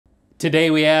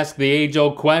Today we ask the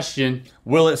age-old question.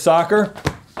 Will it soccer?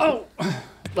 Oh,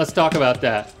 let's talk about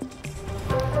that.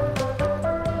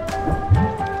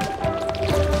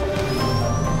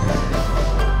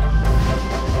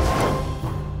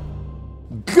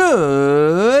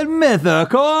 Good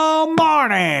mythical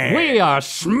morning! We are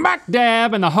smack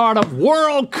dab in the heart of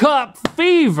World Cup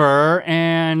fever,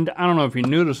 and I don't know if you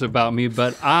knew this about me,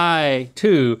 but I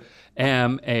too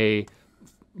am a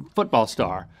football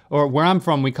star. Or where I'm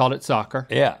from, we call it soccer.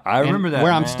 Yeah, I remember that,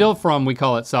 Where man. I'm still from, we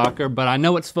call it soccer, but I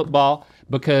know it's football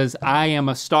because I am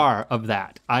a star of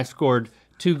that. I scored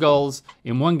 2 goals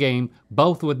in one game,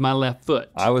 both with my left foot.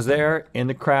 I was there in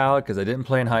the crowd because I didn't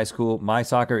play in high school. My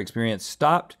soccer experience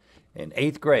stopped in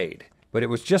 8th grade, but it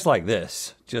was just like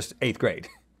this, just 8th grade,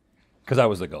 because I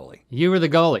was the goalie. You were the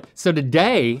goalie. So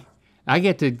today, I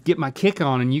get to get my kick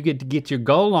on and you get to get your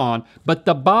goal on, but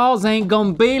the balls ain't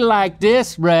gonna be like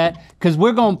this, Rhett, because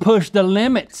we're gonna push the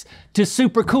limits to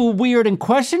super cool, weird, and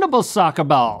questionable soccer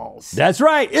balls. That's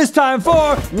right, it's time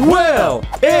for Will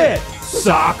It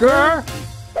Soccer?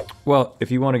 Well, if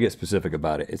you want to get specific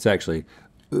about it, it's actually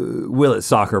Will It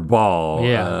Soccer Ball.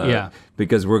 Yeah.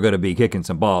 Because we're gonna be kicking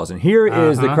some balls. And here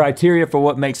is the criteria for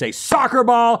what makes a soccer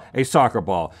ball a soccer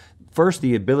ball. First,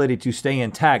 the ability to stay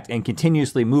intact and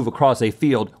continuously move across a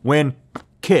field when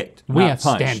kicked, We not have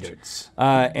punched. standards.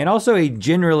 And also a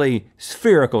generally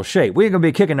spherical shape. We ain't gonna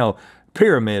be kicking no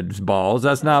pyramids balls,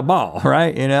 that's not a ball,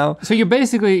 right, you know? So you're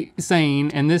basically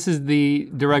saying, and this is the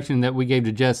direction that we gave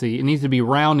to Jesse, it needs to be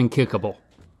round and kickable.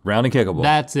 Round and kickable.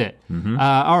 That's it.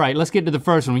 All right, let's get to the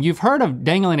first one. You've heard of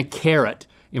dangling a carrot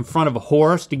in front of a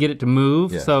horse to get it to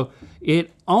move. Yeah. So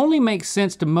it only makes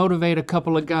sense to motivate a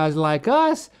couple of guys like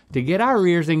us to get our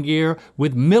rears in gear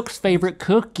with Milk's favorite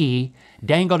cookie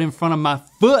dangled in front of my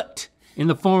foot in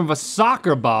the form of a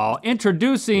soccer ball.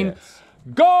 Introducing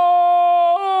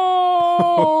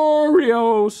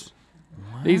Oreos.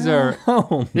 These are,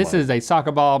 this is a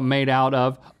soccer ball made out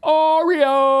of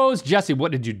Oreos. Jesse,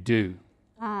 what did you do?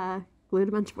 Glued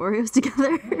a bunch of Oreos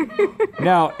together.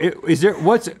 Now, is there,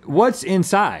 what's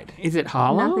inside? Is it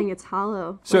hollow? Nothing, it's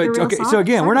hollow. So Like a it's real okay. sock- So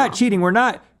again, we're soccer not ball. cheating. We're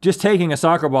not just taking a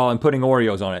soccer ball and putting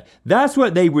Oreos on it. That's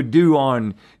what they would do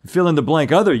on fill in the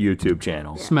blank other YouTube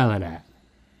channels. Smell of that.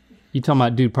 You talking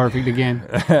about Dude Perfect again?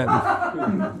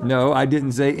 No, I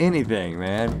didn't say anything,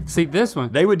 man. See this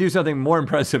one. They would do something more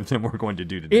impressive than we're going to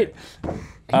do today.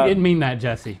 He didn't mean that,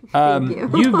 Jesse. Thank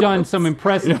you. You've done some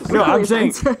impressive. No, I'm really saying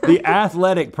offensive. the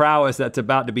athletic prowess that's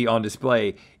about to be on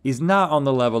display is not on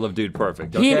the level of Dude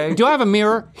Perfect, okay? Do I have a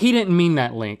mirror? He didn't mean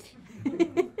that, Link.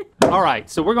 All right,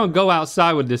 so we're gonna go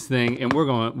outside with this thing and we're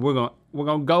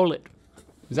gonna goal it.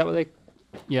 Is that what they?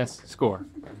 Yes, score.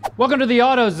 Welcome to the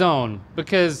auto zone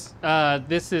because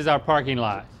this is our parking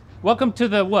lot. Welcome to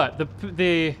the what?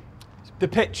 The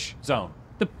pitch zone.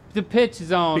 the pitch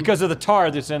zone. Because of the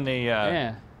tar that's in the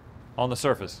yeah. on the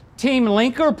surface. Team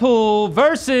Linkerpool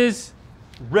versus.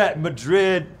 Ret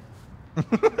Madrid.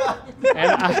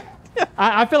 And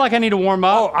I feel like I need to warm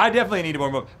up. Oh, I definitely need to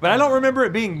warm up. But I don't remember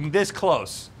it being this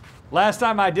close. Last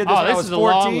time I did this when I this was is a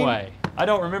 14. long way. I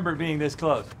don't remember it being this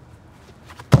close.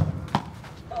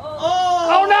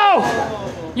 Oh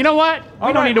no! You know what?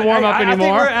 We don't need to warm up I think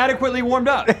anymore. we're adequately warmed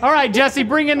up. All right, Jesse,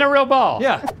 bring in the real ball.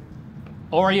 Yeah,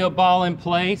 Oreo ball in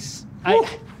place.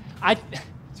 it's a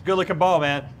good looking ball,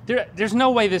 man. There's no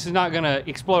way this is not gonna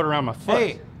explode around my foot.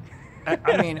 Hey,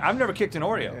 I mean, I've never kicked an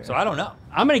Oreo, so I don't know.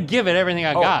 I'm gonna give it everything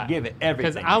I got. Give it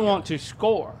everything. Because I want to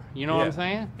score. You know what I'm Yeah.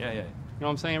 saying? Yeah. You know what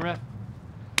I'm saying, Ref?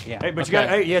 Yeah. Hey, but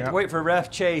Okay. you have to wait for Ref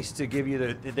Chase to give you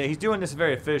the. He's doing this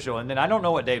very official, and then I don't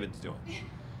know what David's doing.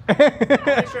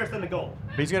 Make sure it's in the goal.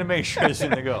 He's gonna make sure it's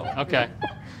in the goal. Okay.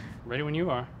 Ready when you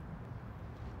are.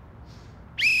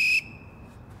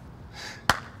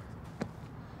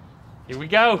 Here we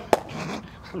go.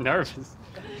 I'm nervous.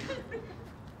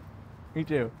 Me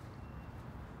too.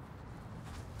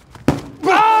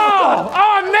 Oh! Oh,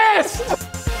 I missed!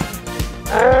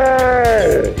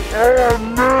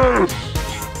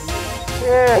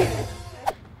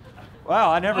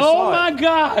 Wow, I never Oh saw my it.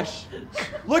 gosh!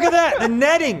 Look at that,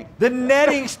 the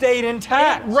netting stayed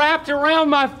intact. It wrapped around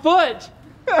my foot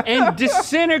and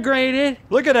disintegrated.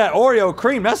 Look at that Oreo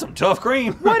cream, that's some tough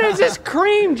cream. What is this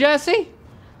cream, Jesse?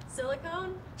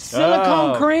 Silicone?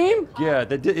 Silicone Oh. cream? Yeah,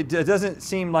 it doesn't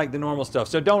seem like the normal stuff,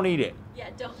 so don't eat it. Yeah,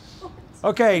 don't.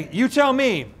 Okay, you tell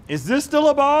me, is this still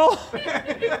a ball?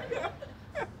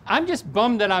 I'm just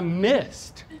bummed that I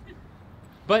missed.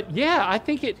 But yeah, I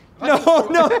think it. No,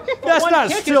 that's One not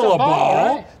kick is still a a ball,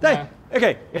 ball. right? That-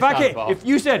 Okay, It's not a ball. if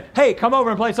you said, hey, come over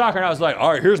and play soccer, and I was like,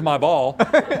 all right, here's my ball.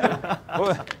 I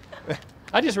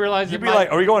just realized You'd be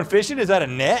like, are we going fishing? Is that a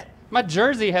net? My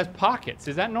jersey has pockets.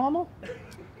 Is that normal?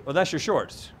 Well, that's your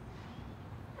shorts.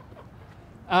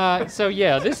 So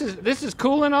yeah, this is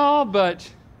cool and all, but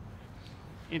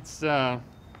it's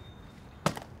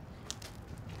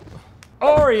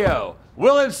Oreo.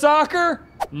 Will it soccer?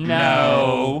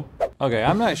 no. Okay,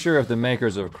 I'm not sure if the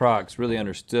makers of Crocs really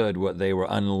understood what they were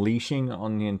unleashing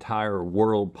on the entire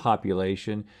world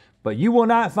population, but you will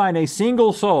not find a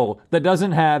single soul that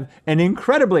doesn't have an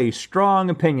incredibly strong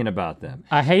opinion about them.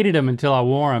 I hated them until I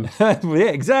wore them. Yeah,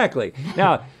 exactly.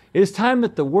 Now, it's time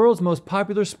that the world's most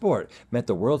popular sport met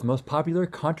the world's most popular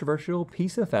controversial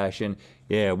piece of fashion.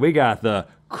 Yeah, we got the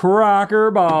Crocker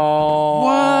ball.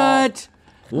 What?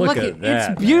 Look at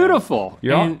that, It's beautiful.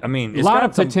 I mean, it's a lot got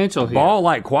of some potential here.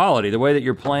 ball-like quality. The way that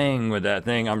you're playing with that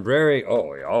thing, I'm very,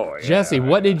 oh yeah. Jesse,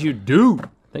 what did you do? I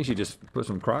think she just put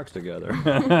some Crocs together.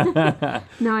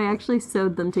 No, I actually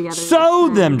sewed them together.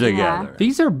 Sewed them Yeah.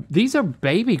 together. These are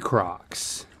baby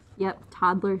Crocs. Yep,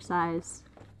 toddler size.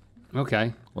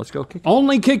 Okay. Let's go kick it.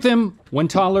 Only kick them when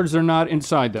toddlers are not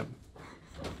inside them.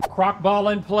 Croc ball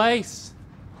in place.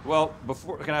 Well,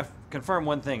 can I confirm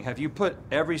one thing? Have you put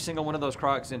every single one of those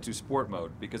Crocs into sport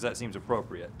mode? Because that seems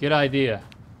appropriate. Good idea.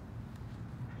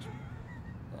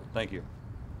 Thank you.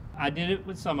 I did it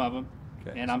with some of them,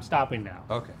 Okay. and I'm stopping now.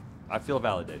 Okay, I feel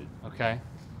validated. Okay.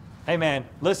 Hey man,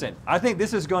 listen, I think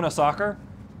this is going to soccer,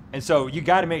 and so you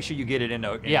got to make sure you get it in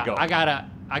the Yeah, goal. I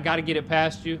gotta get it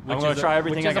past you. Which I'm gonna is try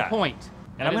everything which is I got. a point.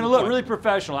 And That I'm is going to a look point. really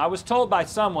professional. I was told by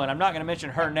someone, I'm not going to mention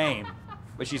her name,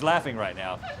 but she's laughing right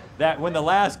now, that when the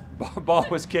last ball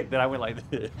was kicked, that I went like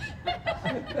this.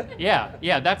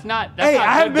 Yeah, that's not. Hey, not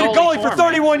I haven't good been a goalie for form,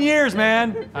 31 years,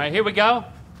 man. Man. All right, here we go.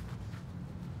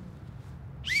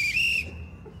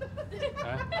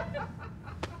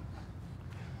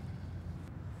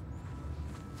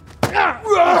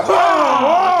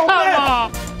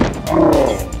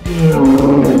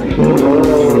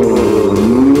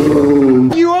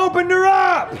 You opened her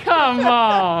up. Come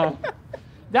on.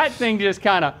 That thing just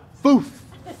kind of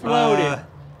floated.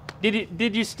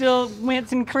 Did you still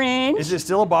wince and cringe? Is it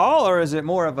still a ball, or is it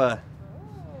more of a...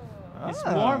 It's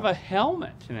more of a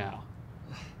helmet now.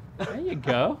 There you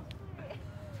go.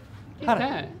 Get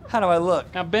that. How do I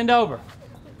look? Now bend over.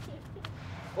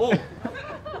 Oh.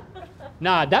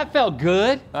 Nah, that felt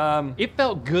good. Um, It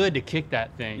felt good to kick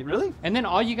that thing. Really? And then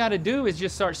all you got to do is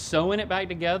just start sewing it back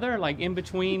together, like in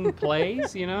between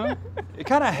plays, you know? it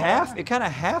kind of half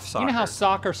soccer. You know how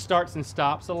soccer starts and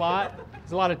stops a lot?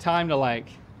 There's a lot of time to like,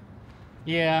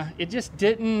 yeah, it just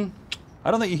didn't,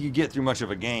 I don't think you could get through much of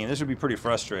a game. This would be pretty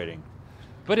frustrating.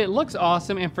 but it looks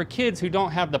awesome. And for kids who don't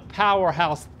have the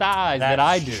powerhouse thighs that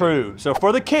I do, True. So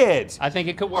for the kids, I think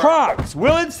it could work. Crocs,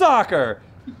 Willard Soccer.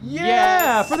 Yeah,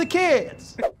 Yes. for the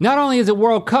kids. Not only is it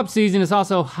World Cup season, it's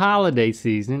also holiday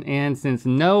season. And since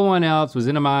no one else was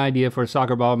into my idea for a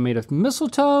soccer ball made of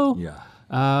mistletoe,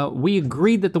 we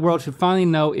agreed that the world should finally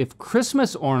know if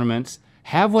Christmas ornaments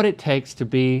have what it takes to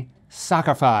be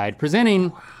soccerfied.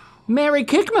 Presenting Merry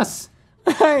Kickmas.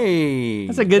 Hey,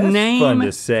 That's a good name. Fun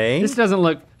to say. This doesn't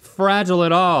look fragile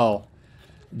at all.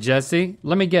 Jesse,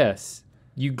 let me guess.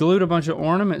 You glued a bunch of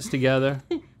ornaments together.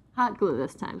 Hot glue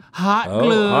this time. Hot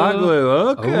glue. hot glue.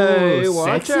 Okay, Oh,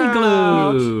 watch sexy out.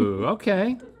 glue.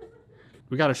 Okay.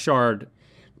 We got a shard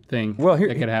thing Well, here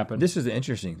that could happen. This is the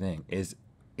interesting thing: is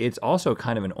it's also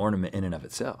kind of an ornament in and of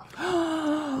itself.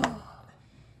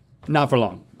 Not for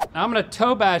long. I'm gonna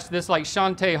toe bash this like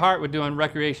Shantae Hart would do in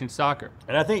recreation soccer.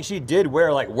 And I think she did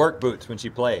wear like work boots when she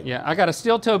played. Yeah, I got a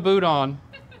steel toe boot on,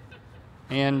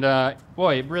 and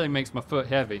boy, it really makes my foot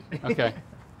heavy. Okay.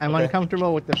 I'm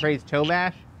uncomfortable with the phrase toe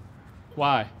bash.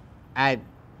 Why?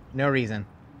 No reason.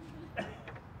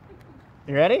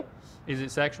 You ready? Is it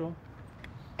sexual?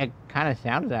 It kind of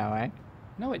sounds that way.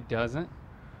 No, it doesn't.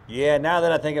 Yeah, now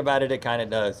that I think about it, it kind of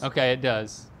does. Okay, it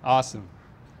does. Awesome.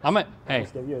 I'm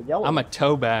a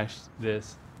toe bash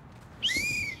this.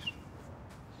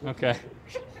 Okay.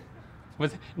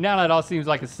 Now that all seems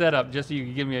like a setup just so you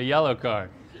can give me a yellow card.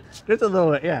 Just a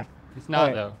little bit, yeah. It's not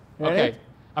Alright, though. ready? Okay,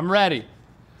 I'm ready.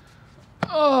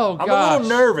 Oh gosh. I'm a little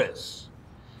nervous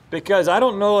because I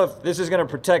don't know if this is going to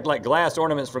protect like glass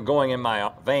ornaments from going in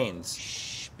my veins.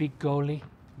 Shh, big goalie.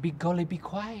 Big goalie, be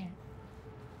quiet.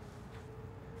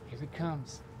 Here it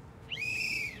comes.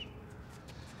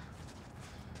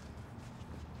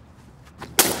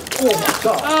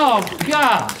 Oh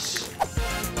gosh.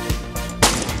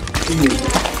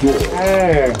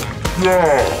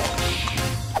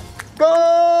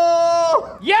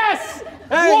 Goal! Yes!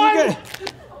 Hey,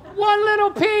 One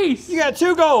little piece. you got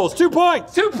 2 goals, 2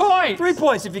 points. 2 points. 3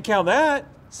 points if you count that.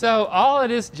 So all of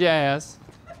this jazz,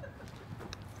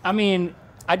 I mean,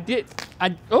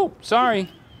 oh, sorry.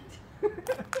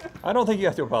 I don't think you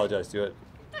have to apologize to it.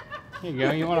 Here you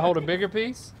go. You want to hold a bigger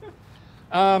piece?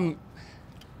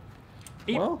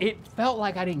 It felt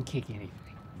like I didn't kick anything.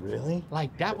 Really?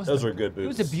 Like that was Those were good It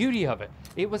was boots. the beauty of it.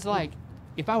 It was like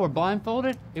if I were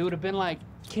blindfolded, it would have been like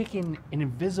kicking an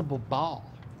invisible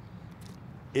ball.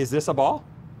 Is this a ball?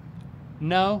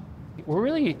 No, we're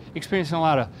really experiencing a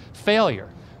lot of failure,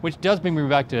 which does bring me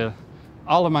back to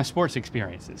all of my sports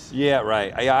experiences. Yeah,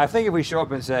 right. Yeah, I think if we show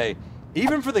up and say,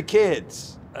 even for the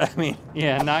kids, I mean,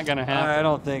 Yeah, not gonna happen. I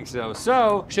don't think so.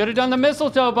 So, Should have done the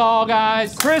mistletoe ball,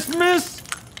 guys. Christmas,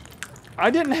 I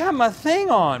didn't have my thing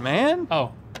on, man.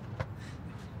 Oh,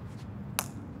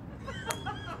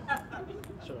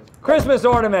 Christmas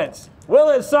ornaments. Will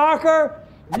it soccer?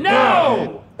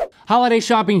 no! Holiday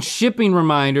shopping shipping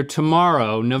reminder: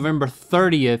 tomorrow, November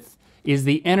 30th, is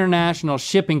the international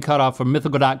shipping cutoff for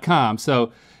mythical.com.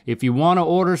 So if you want to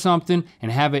order something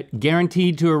and have it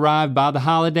guaranteed to arrive by the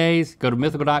holidays, go to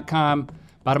mythical.com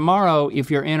by tomorrow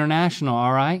if you're international,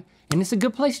 all right? And it's a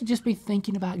good place to just be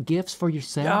thinking about gifts for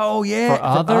yourself. Oh, yeah. For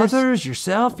others.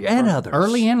 yourself, and others.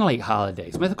 Early and late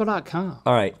holidays, mythical.com.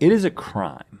 All right, it is a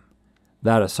crime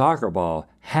that a soccer ball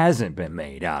hasn't been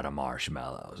made out of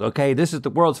marshmallows, okay? This is the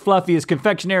world's fluffiest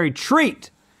confectionery treat.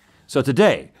 So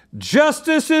today,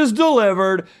 justice is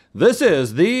delivered. This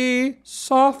is the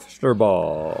softer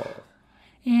ball.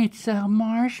 It's a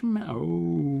marshmallow.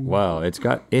 Wow,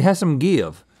 it has some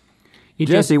give. It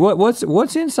Jesse,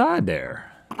 what's inside there?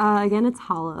 Again, it's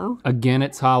hollow. Again,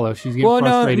 it's hollow. She's getting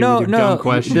frustrated with your dumb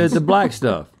questions. The black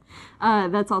stuff.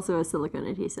 That's also a silicone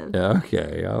adhesive.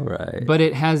 Okay, all right. But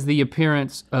it has the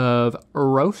appearance of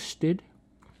roasted.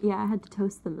 Yeah, I had to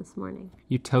toast them this morning.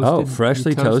 You toasted. Oh,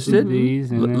 freshly you toasted? these.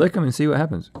 And then- Lick them and see what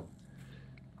happens.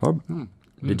 Or,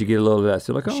 did you get a little of that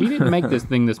silicone? She didn't make this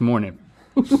thing this morning,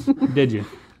 did you?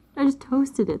 I just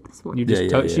toasted it this morning. You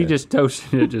just She just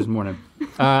toasted it this morning.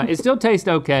 It still tastes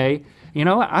okay. You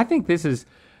know what? I think this is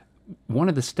one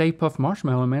of the Stay Puft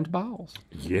Marshmallow Man's balls.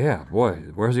 Yeah, boy,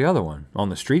 where's the other one? On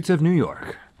the streets of New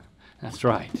York. That's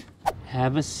right.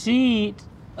 Have a seat.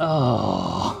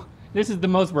 Oh, this is the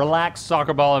most relaxed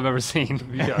soccer ball I've ever seen.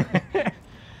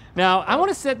 Now, I want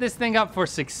to set this thing up for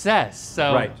success.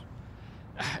 So, Right.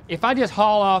 if I just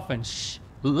haul off and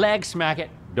leg smack it,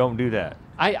 Don't do that.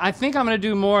 I think I'm gonna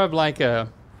do more of like a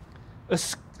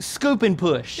scoop and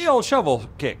push. The old shovel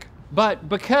kick. But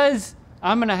because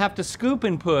I'm gonna have to scoop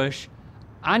and push,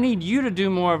 I need you to do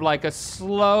more of like a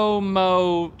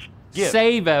slow-mo Give.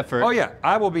 save effort. Oh yeah,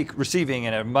 I will be receiving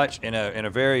in a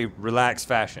very relaxed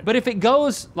fashion. But if it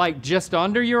goes like just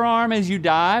under your arm as you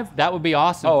dive, that would be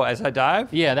awesome. Oh, as I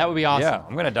dive? Yeah, that would be awesome. Yeah,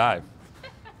 I'm gonna dive.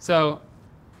 So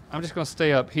I'm just gonna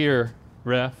stay up here,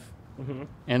 ref.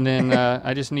 And then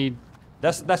I just need,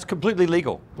 That's completely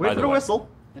legal. by Wait for the the way. whistle.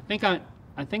 I think I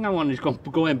want to just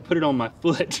go ahead and put it on my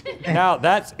foot. Now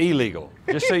that's illegal.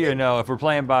 Just so you know, if we're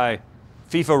playing by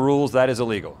FIFA rules, that is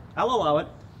illegal. I'll allow it.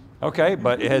 Okay,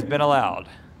 but it has been allowed.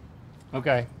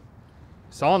 Okay,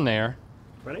 it's on there.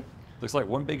 Ready? Looks like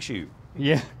one big shoe.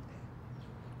 Yeah.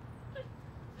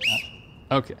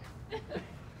 Okay.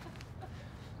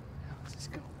 How's this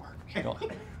gonna work?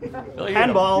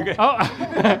 Handball. Oh,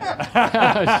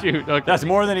 shoot. Okay. That's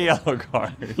more than a yellow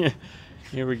card. Yeah.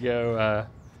 Here we go.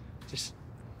 Just,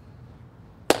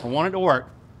 I want it to work.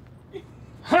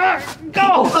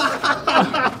 Go!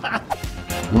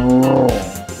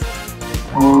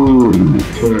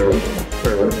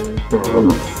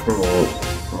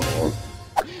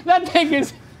 That thing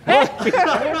is heavy.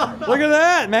 Look at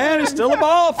that, man. It's still a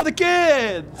ball for the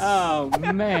kids. Oh,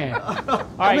 man. All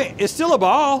I right, mean, it's still a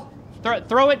ball.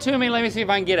 throw it to me. Let me see if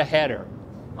I can get a header.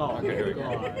 Oh, Okay, here we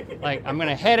go. Like, I'm going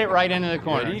to head it right into the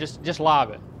corner. Ready? Just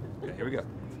lob it. Okay, here we go.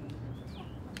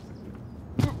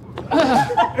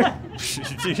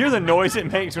 Do you hear the noise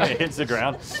it makes when it hits the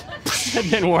ground? That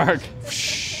didn't work.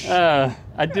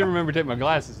 I did remember to take my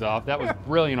glasses off. That was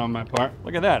brilliant on my part.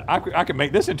 Look at that. I could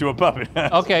make this into a puppet.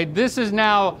 Okay, this is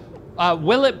now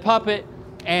Will It Puppet,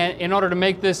 and in order to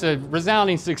make this a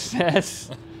resounding success.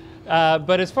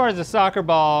 But as far as the soccer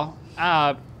ball,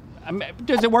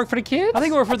 does it work for the kids? I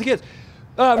think we're for the kids.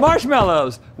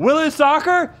 Marshmallows. Will it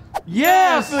soccer?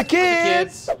 Yes, for the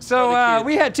kids. For the So kids.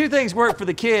 we had two things work for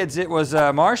the kids. It was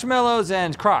marshmallows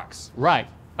and Crocs. Right.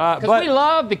 Because But we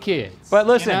love the kids. but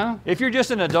listen, you know? if you're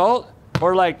just an adult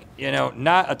or like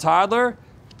not a toddler,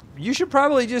 you should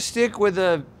probably just stick with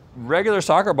a regular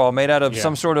soccer ball made out of Yeah.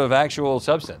 some sort of actual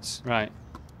substance. Right.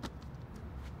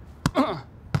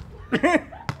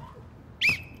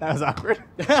 That was awkward.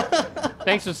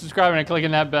 Thanks for subscribing and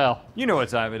clicking that bell. You know what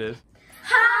time it is.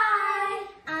 Hi,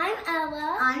 I'm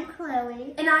Ella. I'm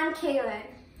Chloe. And I'm Kaylin.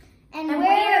 And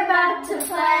we're about to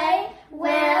play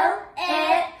Will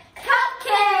It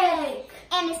Cupcake!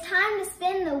 And it's time to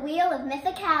spin the wheel of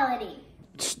mythicality.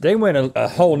 They went a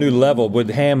whole new level with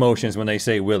hand motions when they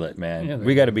say will it, man. Yeah,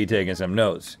 we gotta be taking some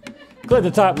notes. Click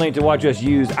the top link to watch us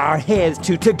use our heads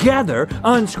to together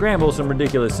unscramble some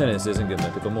ridiculous sentences and get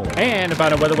mythical more. And to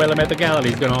find out where the wheel of mythicality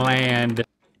is gonna land.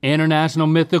 International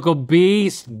Mythical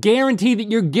Beast. Guarantee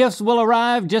that your gifts will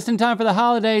arrive just in time for the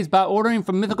holidays by ordering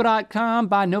from mythical.com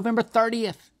by November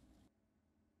 30th.